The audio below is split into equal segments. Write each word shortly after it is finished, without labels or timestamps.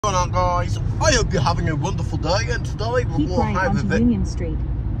going on, guys? I hope you're having a wonderful day, and today we're Keep going right onto Union Street,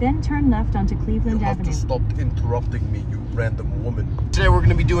 then turn left onto Cleveland Avenue. You have to stop interrupting me, you random woman. Today we're going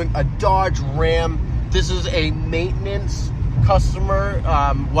to be doing a Dodge Ram. This is a maintenance customer.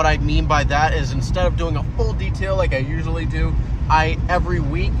 What I mean by that is instead of doing a full detail like I usually do, every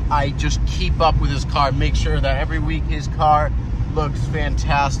week I just keep up with his car, make sure that every week his car looks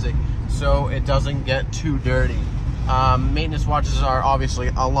fantastic so it doesn't get too dirty. Maintenance watches are obviously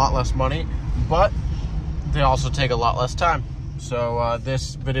a lot less money, but they also take a lot less time. So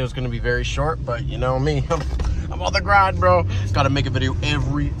this video is going to be very short, but you know me, I'm on the grind, bro. Got to make a video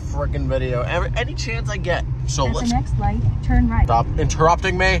every freaking video, any chance I get. So At the next light, turn right. Stop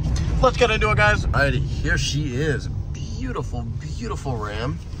interrupting me. Let's get into it, guys. All right, here she is. Beautiful, beautiful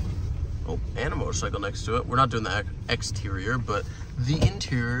Ram. Oh, and a motorcycle next to it. We're not doing the exterior, but the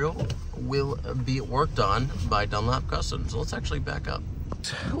interior will be worked on by Dunlap Customs. So let's actually back up.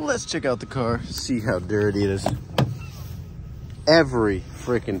 Let's check out the car, see how dirty it is. Every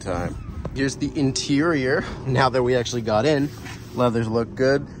freaking time. Here's the interior. Now that we actually got in, leathers look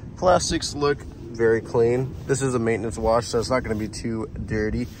good. Plastics look very clean. This is a maintenance wash, so it's not going to be too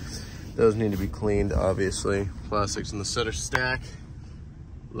dirty. Those need to be cleaned, obviously. Plastics in the center stack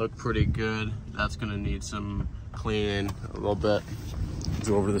look pretty good. That's going to need some cleaning a little bit. Let's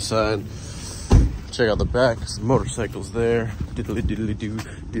go over to the side. Check out the back, because the motorcycle's there. Diddly diddly doo,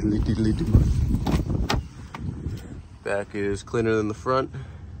 diddly diddly doo. Back is cleaner than the front.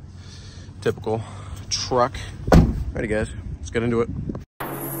 Typical truck. Alrighty, guys, let's get into it.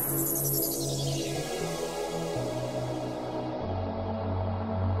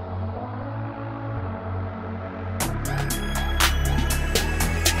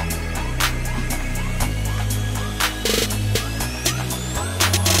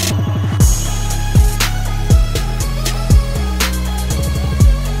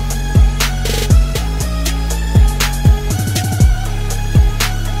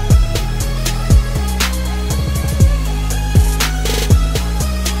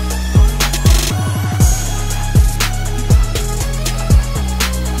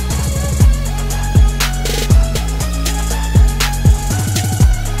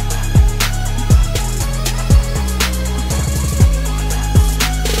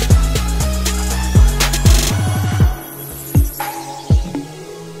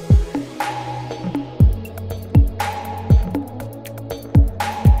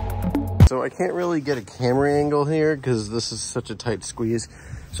 So I can't really get a camera angle here because this is such a tight squeeze.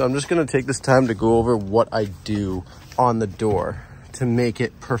 So I'm just gonna take this time to go over what I do on the door to make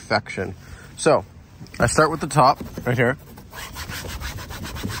it perfection. So I start with the top right here.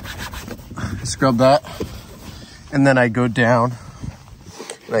 I scrub that. And then I go down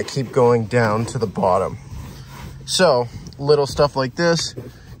and I keep going down to the bottom. So little stuff like this,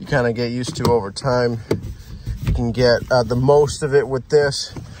 you kind of get used to over time. You can get the most of it with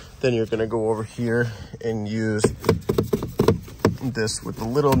this. Then you're gonna go over here and use this with the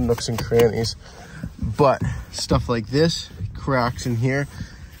little nooks and crannies. But stuff like this, cracks in here,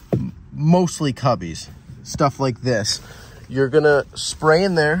 mostly cubbies. Stuff like this, you're gonna spray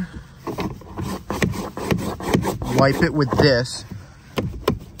in there, wipe it with this,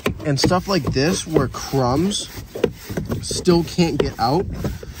 and stuff like this where crumbs still can't get out.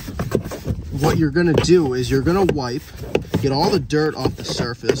 What you're gonna do is you're gonna wipe, get all the dirt off the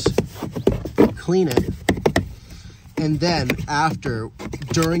surface, clean it, and then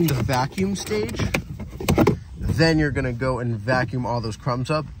during the vacuum stage, then you're gonna go and vacuum all those crumbs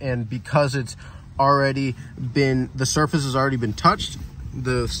up. And because it's already been, the surface has already been touched,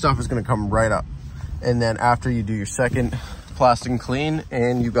 the stuff is gonna come right up. And then after you do your second plastic and clean,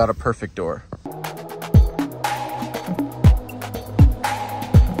 and you got a perfect door.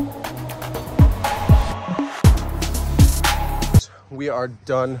 We are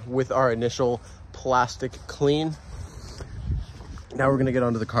done with our initial plastic clean. Now we're gonna get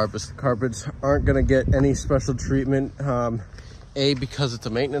onto the carpets. The carpets aren't gonna get any special treatment. A, because it's a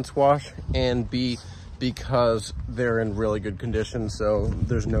maintenance wash, and B, because they're in really good condition, so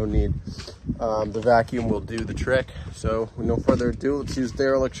there's no need. The vacuum will do the trick. So with no further ado, let's use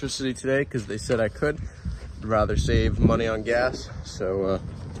their electricity today because they said I could. I'd rather save money on gas. So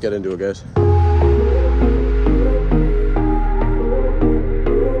let's get into it, guys.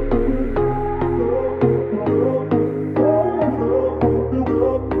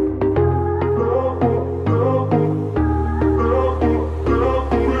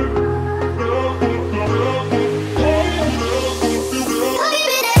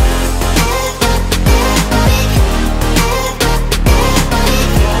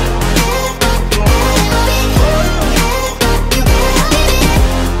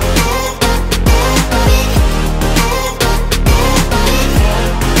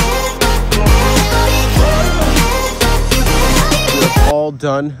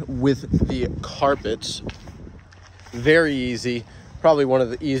 done with the carpets. Very easy. Probably one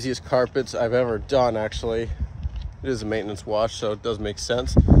of the easiest carpets I've ever done, actually. It is a maintenance wash, so it does make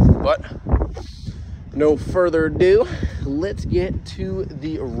sense. But no further ado, let's get to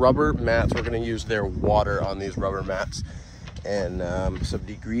the rubber mats. We're going to use their water on these rubber mats. And some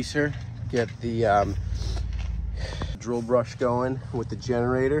degreaser. Get the drill brush going with the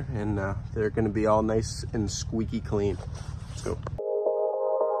generator, and they're going to be all nice and squeaky clean. Let's go.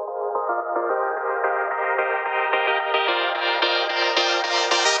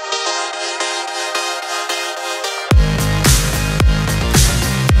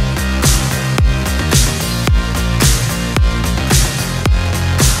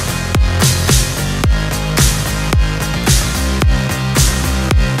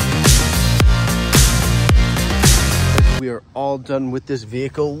 We are all done with this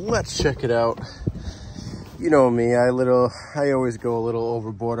vehicle. Let's check it out. You know me, I always go a little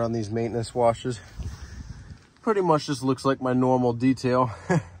overboard on these maintenance washes. Pretty much just looks like my normal detail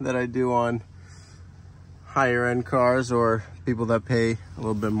that I do on higher end cars or people that pay a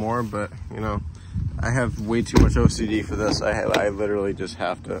little bit more, but you know, I have way too much OCD for this. I literally just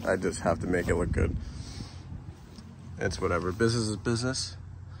have to make it look good. It's whatever. Business is business.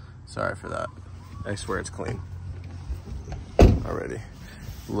 Sorry for that. I swear it's clean. Alrighty,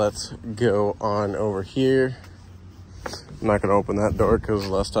 let's go on over here. I'm not gonna open that door because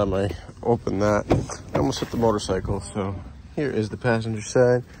last time I opened that, I almost hit the motorcycle. So here is the passenger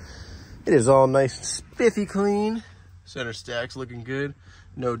side. It is all nice and spiffy clean. Center stack's looking good.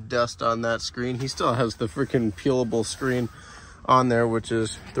 No dust on that screen. He still has the freaking peelable screen on there, which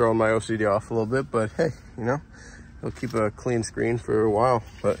is throwing my OCD off a little bit, but hey, you know, he'll keep a clean screen for a while.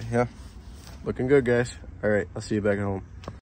 But yeah, looking good, guys. All right, I'll see you back at home.